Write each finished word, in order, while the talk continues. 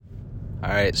All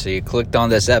right, so you clicked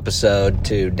on this episode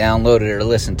to download it or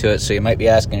listen to it, so you might be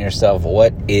asking yourself,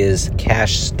 what is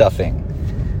cash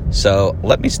stuffing? So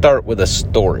let me start with a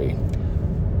story.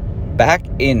 Back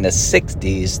in the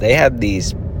 60s, they had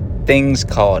these things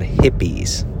called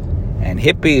hippies. And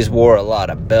hippies wore a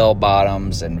lot of bell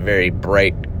bottoms and very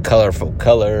bright, colorful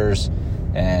colors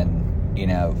and,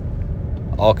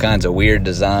 all kinds of weird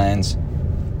designs.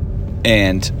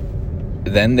 And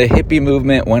then the hippie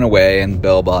movement went away and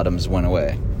bell bottoms went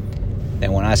away.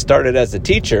 And when I started as a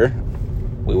teacher,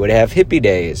 we would have hippie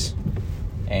days.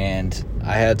 And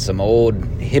I had some old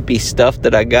hippie stuff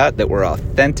that I got that were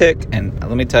authentic. And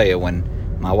let me tell you, when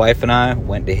my wife and I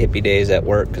went to hippie days at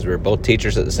work, because we were both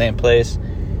teachers at the same place,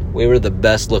 we were the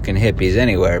best looking hippies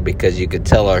anywhere because you could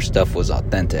tell our stuff was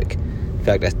authentic. In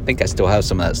fact, I think I still have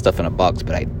some of that stuff in a box,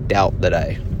 but I doubt that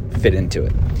I fit into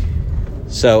it.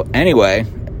 So anyway,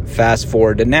 fast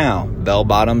forward to now. Bell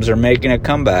bottoms are making a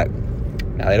comeback.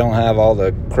 Now, they don't have all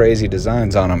the crazy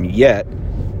designs on them yet,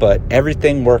 but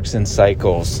everything works in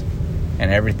cycles and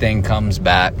everything comes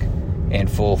back in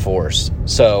full force.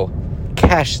 So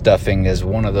cash stuffing is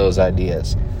one of those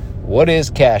ideas. What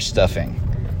is cash stuffing?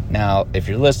 Now, if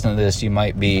you're listening to this, you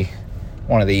might be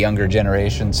one of the younger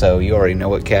generation, so you already know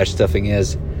what cash stuffing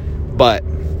is. But,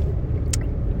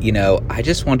 I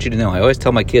just want you to know, I always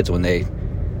tell my kids when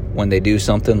they do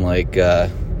something like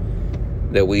that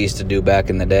we used to do back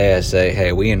in the day, I say,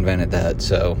 hey, we invented that,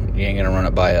 so you ain't going to run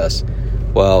it by us.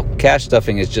 Well, cash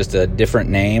stuffing is just a different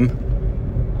name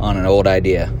on an old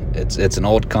idea. It's an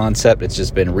old concept. It's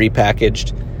just been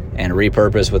repackaged and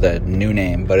repurposed with a new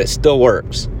name, but it still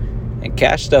works. And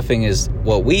cash stuffing is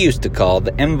what we used to call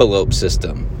the envelope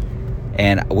system.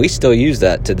 And we still use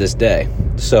that to this day.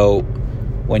 So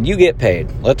when you get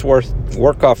paid, let's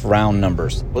work off round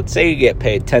numbers. Let's say you get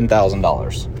paid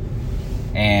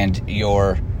 $10,000 and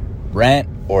your rent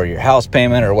or your house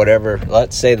payment or whatever,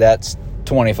 let's say that's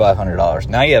 $2,500.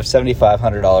 Now you have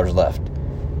 $7,500 left.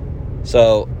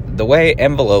 So the way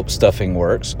envelope stuffing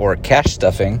works, or cash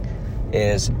stuffing,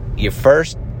 is you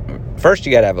first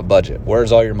you got to have a budget.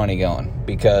 Where's all your money going?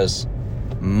 Because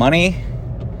money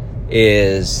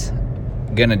is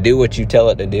going to do what you tell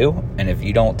it to do. And if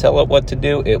you don't tell it what to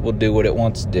do, it will do what it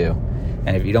wants to do.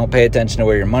 And if you don't pay attention to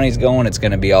where your money's going, it's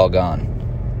going to be all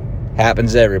gone.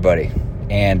 Happens to everybody.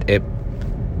 And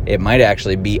it might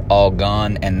actually be all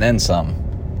gone and then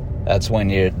some. That's when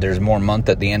there's more month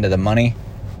at the end of the money,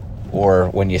 or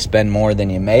when you spend more than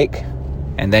you make.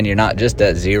 And then you're not just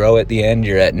at zero at the end,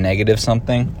 you're at negative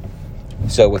something.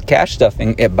 So with cash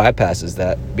stuffing, it bypasses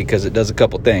that because it does a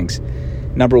couple things.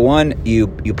 Number one, you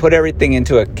put everything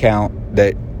into account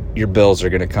that your bills are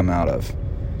going to come out of.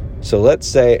 So let's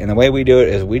say, and the way we do it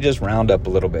is we just round up a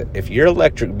little bit. If your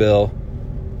electric bill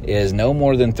is no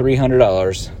more than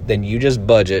 $300, then you just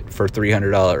budget for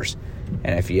 $300.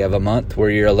 And if you have a month where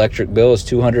your electric bill is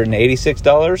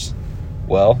 $286,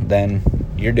 well, then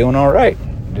you're doing all right.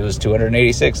 It was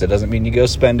 $286. That doesn't mean you go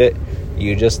spend it.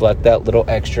 You just let that little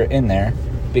extra in there,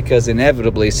 because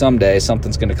inevitably someday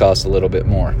something's going to cost a little bit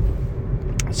more.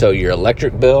 So your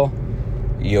electric bill,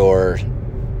 your,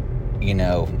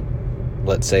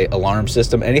 let's say alarm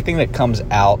system, anything that comes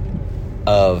out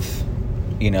of,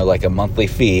 like a monthly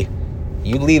fee,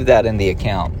 you leave that in the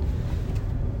account.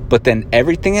 But then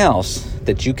everything else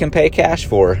that you can pay cash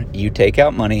for, you take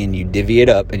out money and you divvy it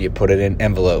up and you put it in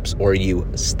envelopes, or you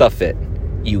stuff it.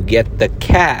 You get the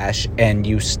cash and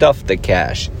you stuff the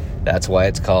cash. That's why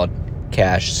it's called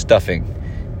cash stuffing.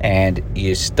 And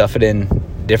you stuff it in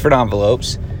different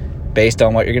envelopes based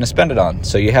on what you're going to spend it on.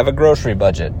 So you have a grocery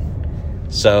budget.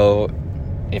 So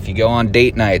if you go on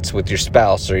date nights with your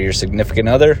spouse or your significant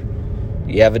other,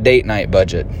 you have a date night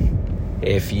budget.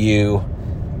 If you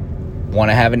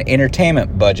want to have an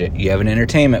entertainment budget, you have an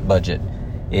entertainment budget.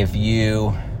 If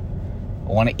you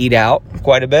want to eat out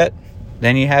quite a bit,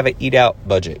 then you have an eat out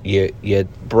budget. You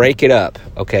break it up,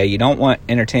 okay? You don't want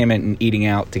entertainment and eating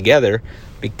out together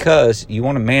because you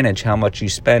want to manage how much you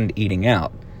spend eating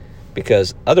out.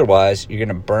 Because otherwise, you're going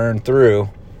to burn through.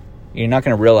 You're not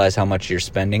going to realize how much you're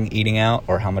spending eating out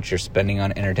or how much you're spending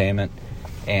on entertainment.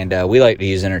 And we like to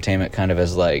use entertainment kind of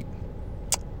as like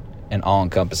an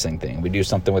all-encompassing thing. We do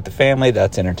something with the family,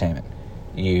 that's entertainment.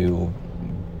 You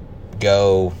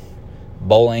go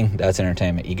bowling, that's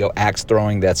entertainment. You go axe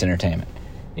throwing, that's entertainment.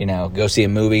 Go see a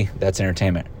movie, that's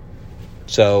entertainment.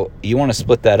 So you want to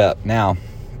split that up. Now,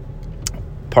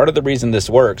 part of the reason this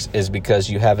works is because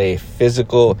you have a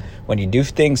physical, when you do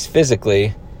things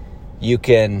physically, you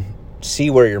can see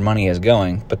where your money is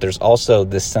going, but there's also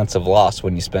this sense of loss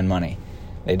when you spend money.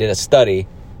 They did a study,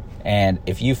 and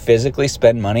if you physically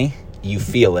spend money, you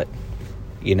feel it.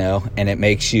 and it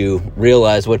makes you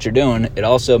realize what you're doing. It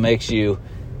also makes you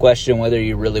question whether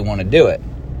you really want to do it.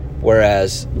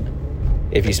 Whereas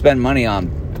if you spend money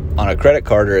on a credit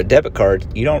card or a debit card,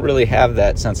 you don't really have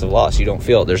that sense of loss. You don't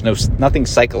feel it. There's nothing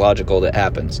psychological that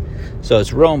happens. So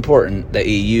it's real important that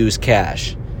you use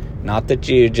cash. Not that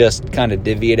you just kind of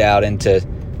divvy it out into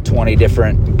 20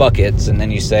 different buckets and then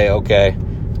you say, okay,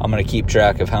 I'm going to keep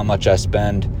track of how much I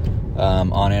spend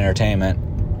on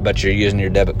entertainment, but you're using your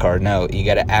debit card. No, you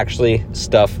got to actually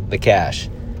stuff the cash.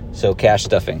 So cash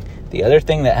stuffing. The other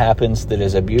thing that happens that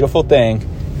is a beautiful thing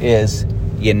is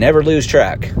you never lose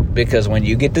track, because when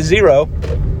you get to zero,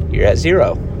 you're at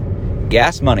zero.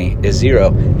 Gas money is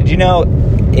zero. Did you know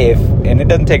and it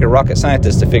doesn't take a rocket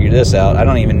scientist to figure this out. I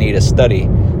don't even need a study.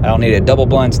 I don't need a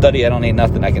double-blind study. I don't need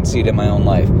nothing. I can see it in my own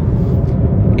life.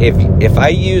 If I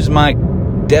use my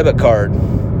debit card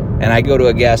and I go to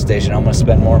a gas station, I'm going to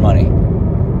spend more money.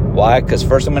 Why? Because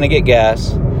first I'm going to get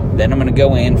gas. Then I'm going to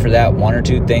go in for that one or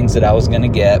two things that I was going to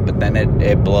get. But then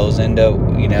it blows into,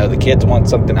 the kids want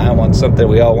something. I want something.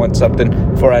 We all want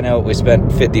something. Before I know it, we spent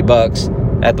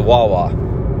 $50 at the Wawa.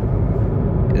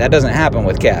 That doesn't happen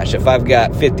with cash. If I've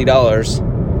got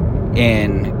 $50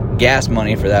 in gas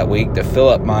money for that week to fill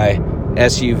up my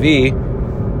SUV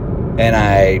and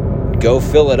I go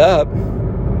fill it up,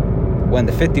 when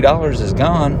the $50 is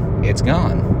gone, it's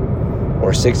gone.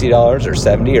 Or $60 or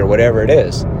 $70 or whatever it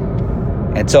is.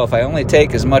 And so if I only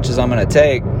take as much as I'm going to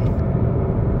take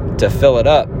to fill it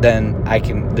up, then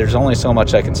there's only so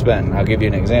much I can spend. I'll give you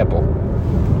an example.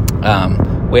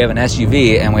 We have an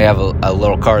SUV and we have a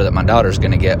little car that my daughter's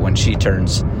going to get when she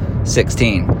turns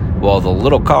 16. Well, the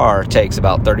little car takes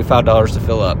about $35 to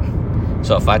fill up.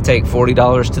 So if I take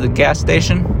 $40 to the gas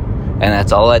station and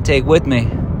that's all I take with me,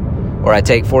 or I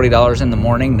take $40 in the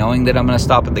morning knowing that I'm going to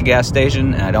stop at the gas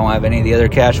station and I don't have any of the other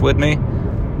cash with me,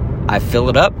 I fill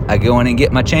it up, I go in and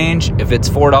get my change. If it's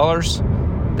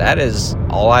 $4, that is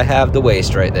all I have to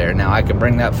waste right there. Now I can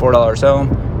bring that $4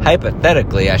 home.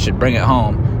 Hypothetically, I should bring it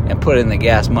home and put it in the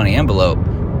gas money envelope,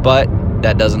 but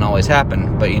that doesn't always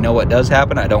happen. But you know what does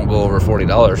happen? I don't go over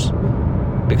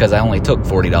 $40 because I only took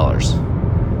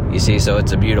 $40. You see, so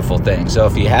it's a beautiful thing. So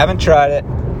if you haven't tried it,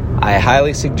 I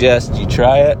highly suggest you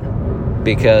try it,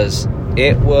 because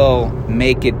it will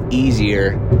make it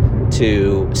easier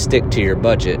to stick to your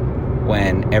budget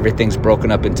when everything's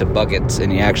broken up into buckets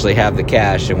and you actually have the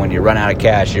cash, and when you run out of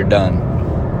cash, you're done.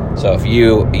 So if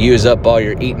you use up all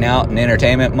your eating out and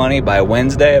entertainment money by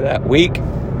Wednesday of that week,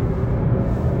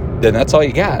 then that's all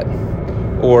you got.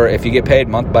 Or if you get paid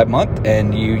month by month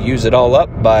and you use it all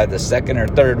up by the second or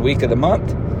third week of the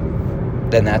month,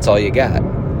 then that's all you got.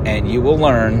 And you will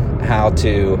learn how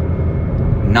to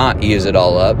not use it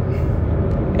all up.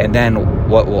 And then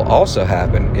what will also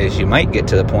happen is you might get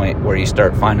to the point where you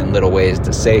start finding little ways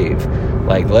to save.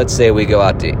 Like, let's say we go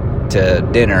out to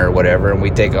dinner or whatever, and we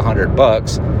take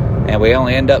 $100 and we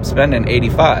only end up spending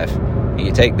 $85.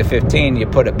 You take the $15, you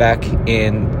put it back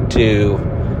into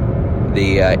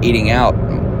the eating out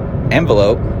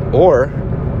envelope, or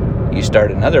you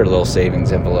start another little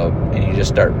savings envelope and you just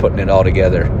start putting it all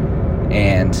together.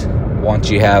 And once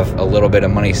you have a little bit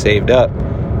of money saved up,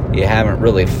 you haven't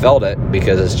really felt it,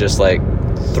 because it's just like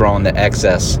throwing the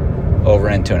excess over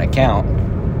into an account,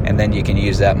 and then you can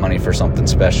use that money for something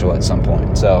special at some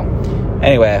point. So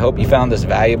anyway, I hope you found this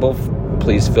valuable.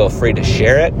 Please feel free to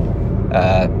share it.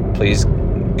 Please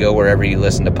go wherever you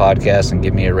listen to podcasts and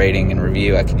give me a rating and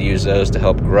review. I could use those to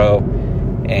help grow.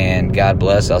 And God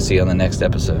bless. I'll see you on the next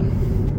episode.